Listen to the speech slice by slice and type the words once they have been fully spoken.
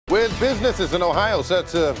With businesses in Ohio set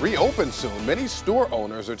to reopen soon, many store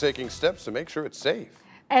owners are taking steps to make sure it's safe.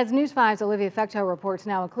 As News 5's Olivia Fecteau reports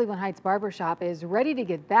now, a Cleveland Heights barbershop is ready to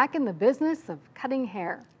get back in the business of cutting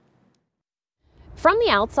hair. From the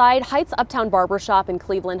outside, Heights Uptown Barbershop in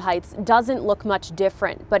Cleveland Heights doesn't look much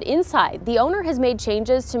different, but inside, the owner has made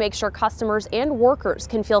changes to make sure customers and workers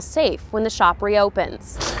can feel safe when the shop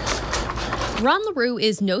reopens. Ron LaRue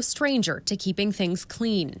is no stranger to keeping things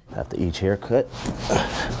clean. After each haircut,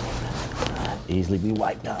 easily be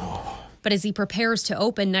wiped down. But as he prepares to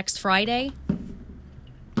open next Friday,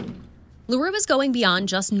 LaRue is going beyond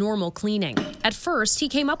just normal cleaning. At first, he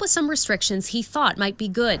came up with some restrictions he thought might be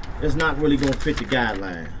good. It's not really going to fit the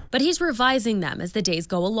guideline. But he's revising them as the days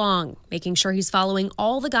go along, making sure he's following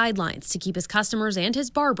all the guidelines to keep his customers and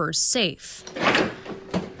his barbers safe.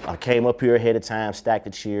 I came up here ahead of time, stacked the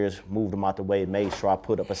chairs, moved them out the way, made sure I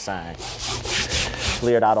put up a sign.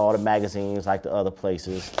 Cleared out all the magazines like the other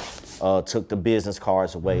places, took the business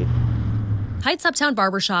cards away. Heights Uptown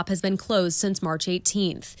Barbershop has been closed since March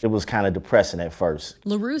 18th. It was kind of depressing at first.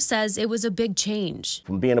 LaRue says it was a big change.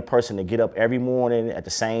 From being a person to get up every morning at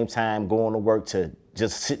the same time, going to work, to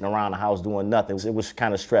just sitting around the house doing nothing, it was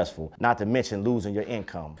kind of stressful, not to mention losing your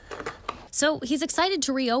income. So he's excited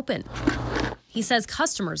to reopen. He says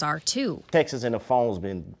customers are too. Texts and the phone's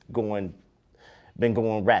been going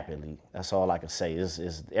rapidly. That's all I can say.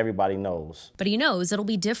 Everybody knows. But he knows it'll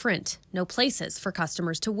be different. No places for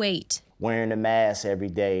customers to wait. Wearing the mask every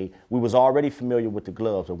day. We was already familiar with the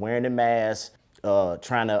gloves, but wearing the mask,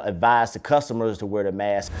 trying to advise the customers to wear the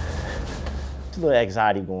mask. There's a little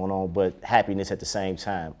anxiety going on, but happiness at the same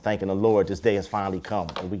time. Thanking the Lord, this day has finally come,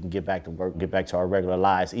 and we can get back to work, get back to our regular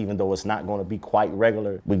lives. Even though it's not going to be quite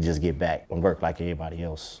regular, we can just get back and work like everybody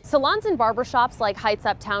else. Salons and barbershops like Heights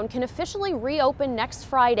Uptown can officially reopen next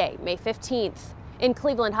Friday, May 15th. In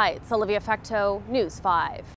Cleveland Heights, Olivia Fecteau, News 5.